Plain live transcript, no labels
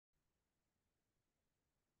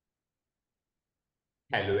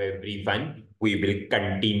Hello everyone. We will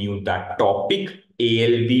continue the topic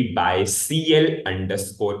ALV by CL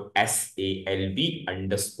underscore SALV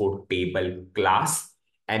underscore table class.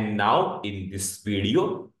 And now in this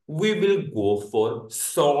video, we will go for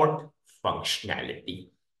sort functionality.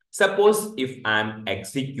 Suppose if I'm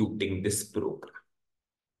executing this program,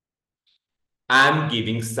 I'm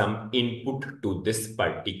giving some input to this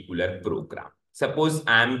particular program. Suppose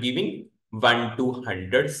I'm giving 1 to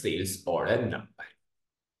 100 sales order number.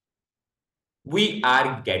 We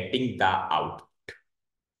are getting the output.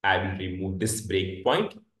 I will remove this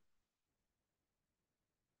breakpoint.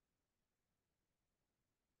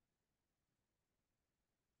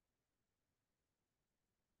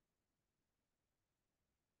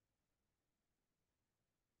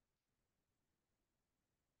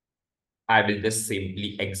 I will just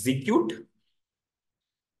simply execute.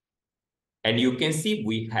 And you can see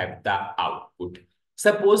we have the output.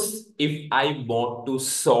 Suppose if I want to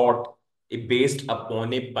sort based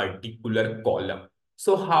upon a particular column.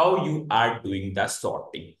 So how you are doing the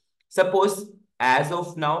sorting? Suppose as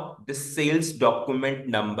of now, the sales document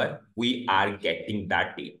number, we are getting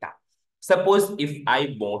that data. Suppose if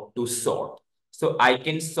I want to sort, so I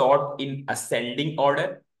can sort in ascending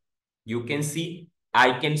order. You can see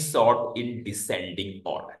I can sort in descending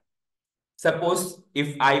order. Suppose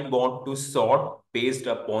if I want to sort based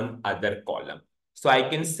upon other column. So I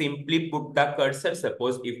can simply put the cursor.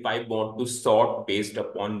 Suppose if I want to sort based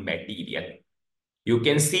upon material, you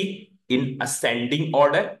can see in ascending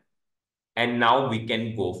order, and now we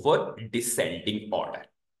can go for descending order.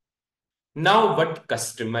 Now what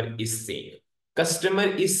customer is saying? Customer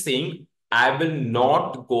is saying, I will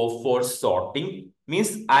not go for sorting,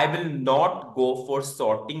 means I will not go for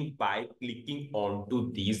sorting by clicking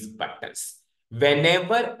onto these buttons.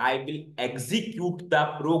 Whenever I will execute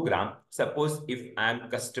the program, suppose if I'm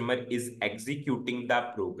customer is executing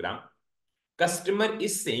the program, customer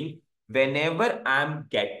is saying, whenever I'm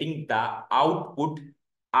getting the output,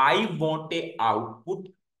 I want a output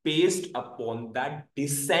based upon the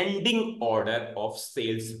descending order of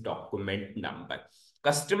sales document number.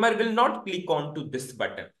 Customer will not click onto this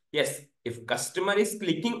button. Yes, if customer is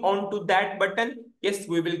clicking onto that button, yes,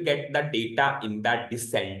 we will get the data in that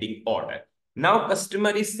descending order. Now customer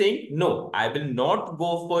is saying, no, I will not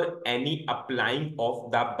go for any applying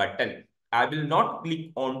of the button. I will not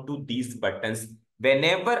click onto these buttons.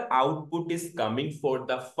 Whenever output is coming for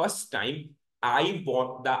the first time, I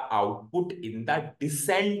want the output in the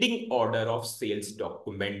descending order of sales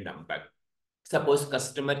document number. Suppose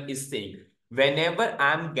customer is saying, whenever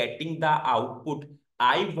I'm getting the output,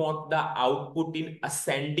 I want the output in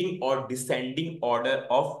ascending or descending order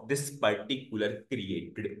of this particular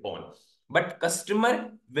created on. But customer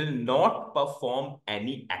will not perform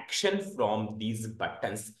any action from these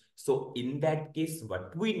buttons. So in that case,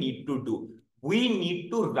 what we need to do? We need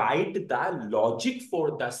to write the logic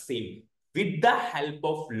for the same. With the help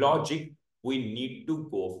of logic, we need to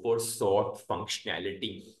go for sort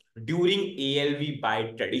functionality. During ALV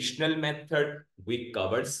by traditional method, we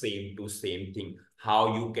covered same to same thing.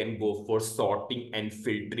 How you can go for sorting and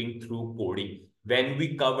filtering through coding. When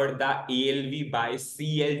we covered the ALV by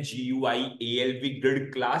CLGUI ALV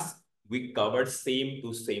grid class, we covered same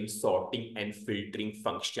to same sorting and filtering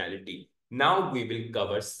functionality. Now we will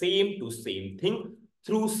cover same to same thing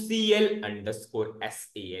through CL underscore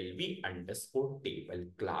SALV underscore table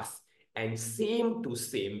class. And same to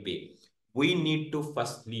same way, we need to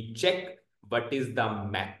firstly check what is the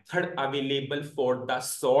method available for the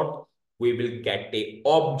sort. We will get a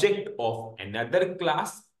object of another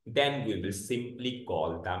class, then we will simply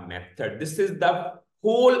call the method. This is the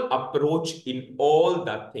whole approach in all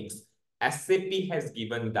the things. SAP has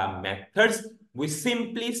given the methods. We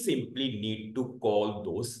simply need to call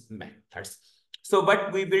those methods. So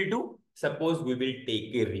what we will do, suppose we will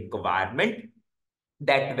take a requirement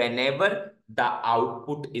that whenever the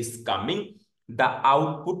output is coming, the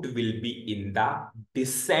output will be in the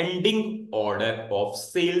descending order of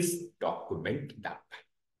sales document number.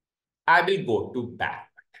 I will go to back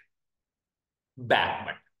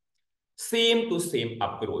button. Same to same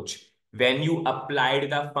approach. When you applied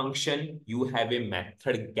the function, you have a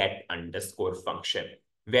method get underscore function.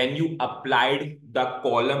 When you applied the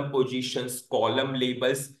column positions, column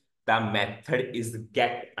labels, the method is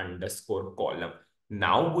get underscore column.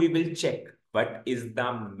 Now we will check what is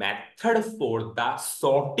the method for the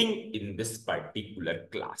sorting in this particular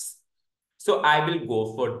class. So I will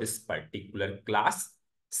go for this particular class,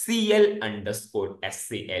 CL underscore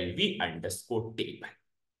SALV underscore table.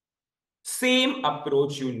 Same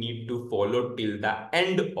approach you need to follow till the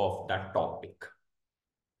end of the topic.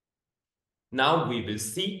 Now we will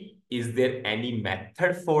see Is there any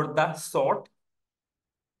method for the sort?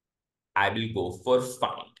 I will go for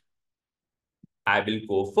find. I will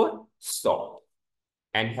go for sort.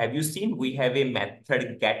 And have you seen we have a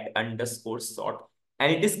method get underscore sort,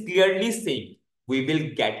 and it is clearly saying we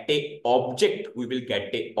will get a object. We will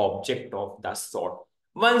get a object of the sort.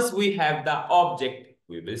 Once we have the object,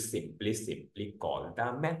 we will simply call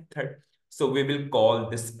the method. So we will call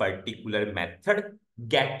this particular method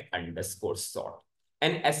get underscore sort.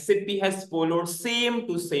 And SAP has followed same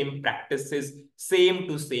to same practices, same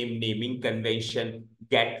to same naming convention,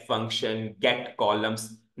 get function, get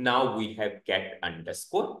columns. Now we have get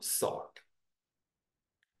underscore sort.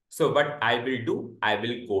 So what I will do, I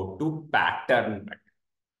will go to pattern button.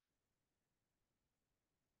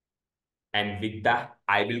 And with that,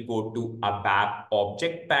 I will go to ABAP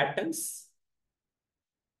object patterns.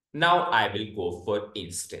 Now I will go for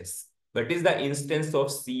instance. What is the instance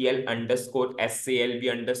of CL underscore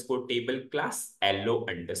SALV underscore table class? LO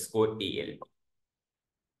underscore ALV.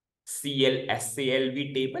 CL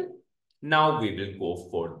SALV table. Now we will go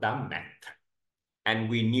for the method. And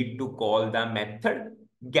we need to call the method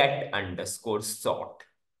get underscore sort.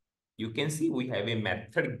 You can see we have a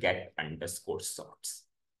method get underscore sorts.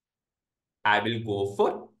 I will go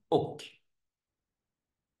for OK.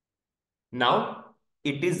 Now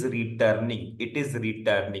it is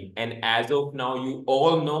returning. And as of now, you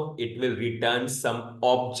all know it will return some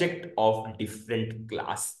object of different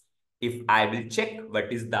class. If I will check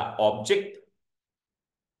what is the object,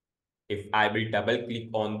 if I will double click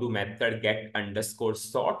on the method get underscore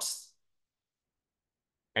sorts,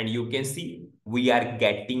 and you can see we are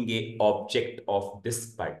getting a object of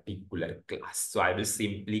this particular class. So I will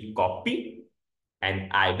simply copy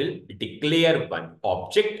and I will declare one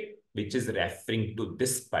object which is referring to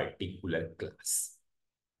this particular class.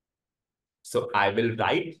 So I will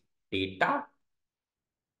write data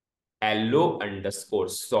LO underscore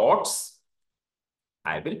sorts.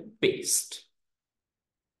 I will paste.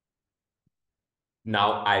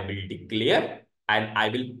 Now I will declare and I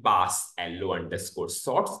will pass LO underscore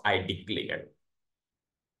sorts. I declare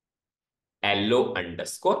LO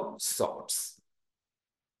underscore sorts.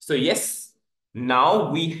 So yes,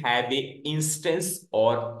 now we have a instance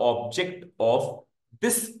or object of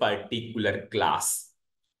this particular class,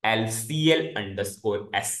 LCL underscore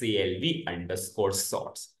SALV underscore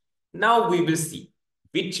sorts. Now we will see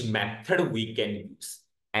which method we can use.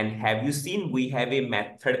 And have you seen we have a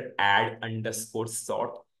method add underscore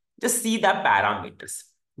sort? Just see the parameters.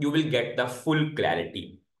 You will get the full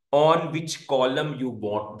clarity on which column you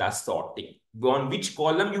want the sorting. On which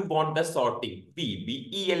column you want the sorting?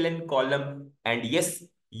 VBELN column. And yes,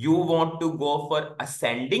 you want to go for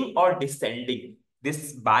ascending or descending.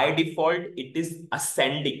 This by default, it is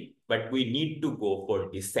ascending, but we need to go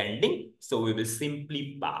for descending. So we will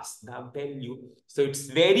simply pass the value. So it's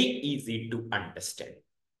very easy to understand.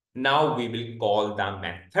 Now we will call the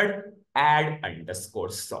method add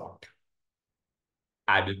underscore sort.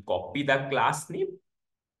 I will copy the class name.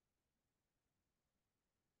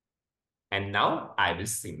 And now I will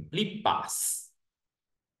simply pass.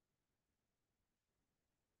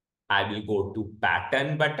 I will go to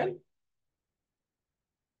pattern button,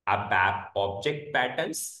 ABAP object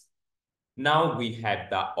patterns. Now we have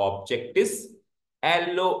the object is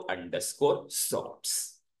LO underscore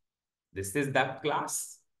sorts. This is the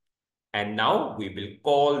class. And now we will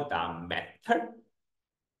call the method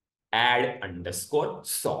add underscore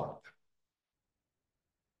sort.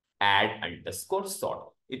 Add underscore sort.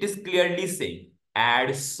 It is clearly saying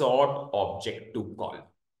add sort object to column.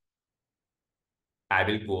 I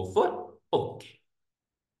will go for OK.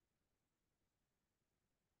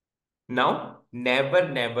 Now,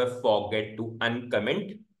 never forget to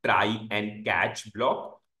uncomment try and catch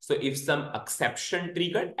block. So if some exception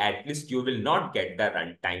triggered, at least you will not get the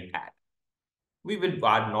runtime error. We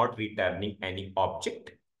are not returning any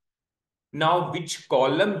object. Now, which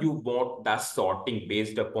column you want the sorting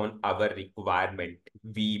based upon our requirement,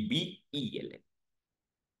 VBELN.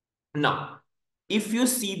 Now, if you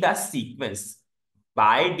see the sequence,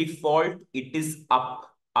 by default, it is up.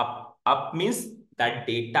 Up means that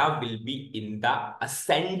data will be in the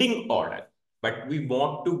ascending order, but we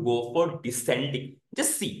want to go for descending.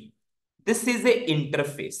 Just see, this is an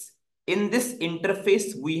interface. In this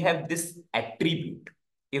interface, we have this attribute.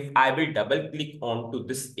 If I will double click onto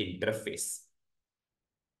this interface,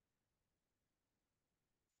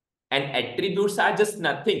 and attributes are just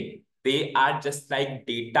nothing. They are just like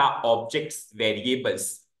data objects,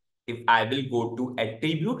 variables. If I will go to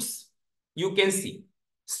attributes, you can see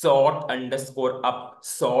sort underscore up,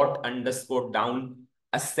 sort underscore down,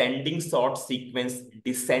 ascending sort sequence,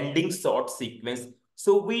 descending sort sequence.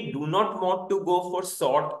 So we do not want to go for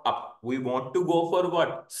sort up. We want to go for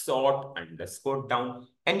what? Sort underscore down.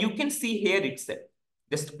 And you can see here itself.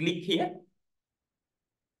 Just click here.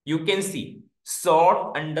 You can see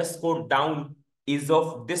sort underscore down is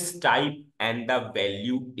of this type and the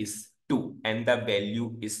value is 2 and the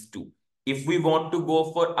value is 2. If we want to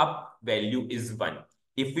go for up, value is 1.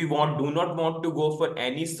 If we do not want to go for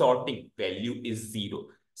any sorting, value is 0.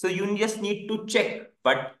 So you just need to check.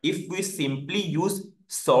 But if we simply use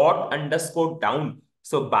sort underscore down,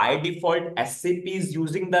 so by default, SAP is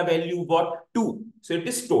using the value what? 2. So it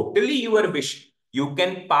is totally your wish. You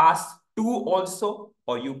can pass 2 also,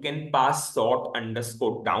 or you can pass sort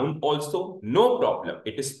underscore down also. No problem.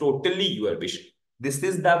 It is totally your wish. This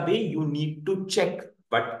is the way you need to check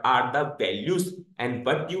what are the values and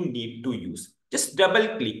what you need to use. Just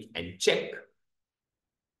double click and check.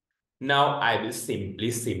 Now I will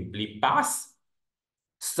simply pass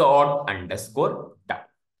sort underscore down.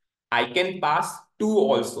 I can pass 2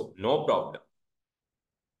 also, no problem.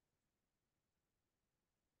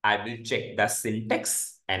 I will check the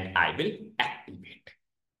syntax and I will activate.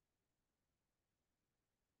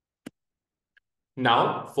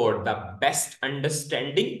 Now, for the best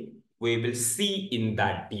understanding, we will see in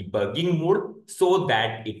the debugging mode so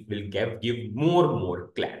that it will give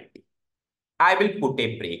more clarity. I will put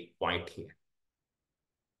a breakpoint here.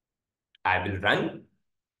 I will run.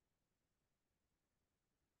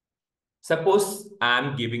 Suppose I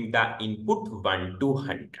am giving the input 1 to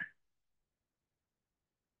 100.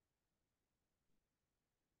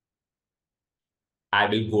 I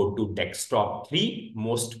will go to desktop 3,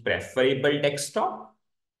 most preferable desktop.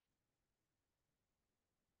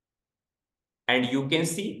 And you can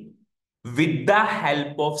see with the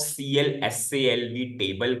help of CLSALV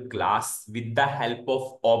table class, with the help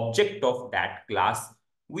of object of that class,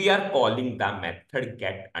 we are calling the method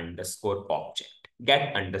get underscore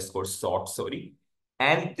sort, sorry.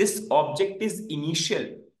 And this object is initial.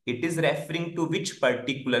 It is referring to which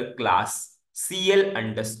particular class? CL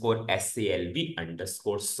underscore SALV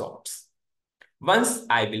underscore sorts. Once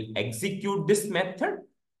I will execute this method,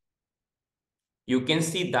 you can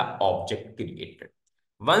see the object created.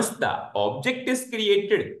 Once the object is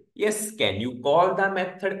created, yes, can you call the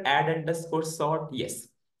method add underscore sort? Yes.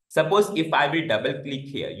 Suppose if I will double click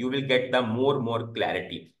here, you will get the more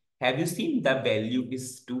clarity. Have you seen the value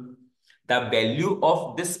is 2? The value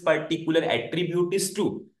of this particular attribute is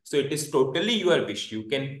 2. So it is totally your wish. You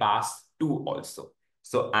can pass 2 also.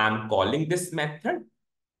 So I am calling this method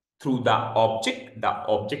through the object. The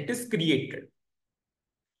object is created.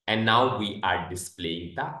 And now we are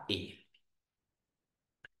displaying the A.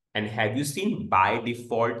 And have you seen by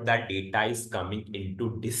default the data is coming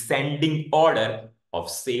into descending order of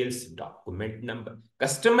sales document number.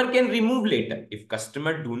 Customer can remove later. If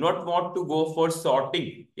customer do not want to go for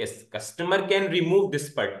sorting, yes, customer can remove this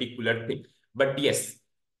particular thing. But yes,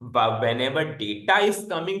 but whenever data is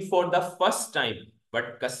coming for the first time,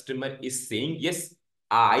 but customer is saying, yes,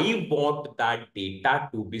 I want that data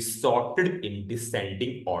to be sorted in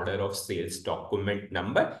descending order of sales document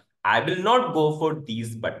number. I will not go for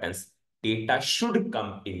these buttons. Data should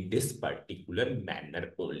come in this particular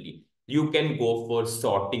manner only. You can go for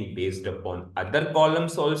sorting based upon other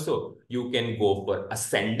columns also. You can go for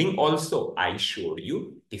ascending also. I showed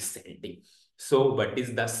you descending. So what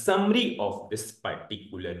is the summary of this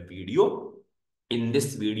particular video? In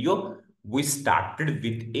this video, we started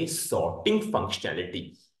with a sorting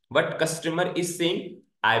functionality. What customer is saying,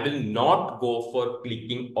 I will not go for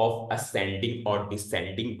clicking of ascending or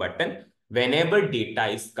descending button. Whenever data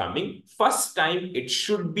is coming, first time it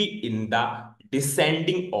should be in the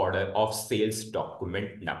descending order of sales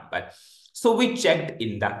document number. So we checked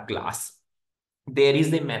in the class. There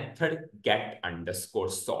is a method get underscore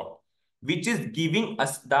sort, which is giving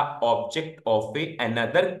us the object of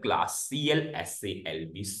another class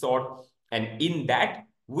CLSALV sort. And in that,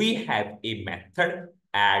 we have a method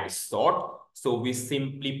add sort. So we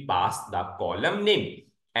simply pass the column name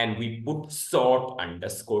and we put sort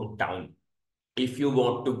underscore down. If you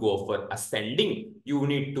want to go for ascending, you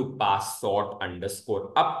need to pass sort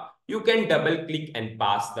underscore up. You can double click and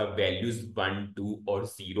pass the values 1, 2 or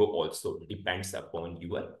 0 also. Depends upon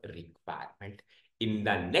your requirement. In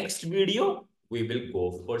the next video, we will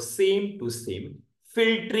go for same to same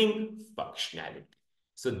filtering functionality.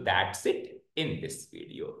 So that's it in this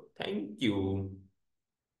video. Thank you.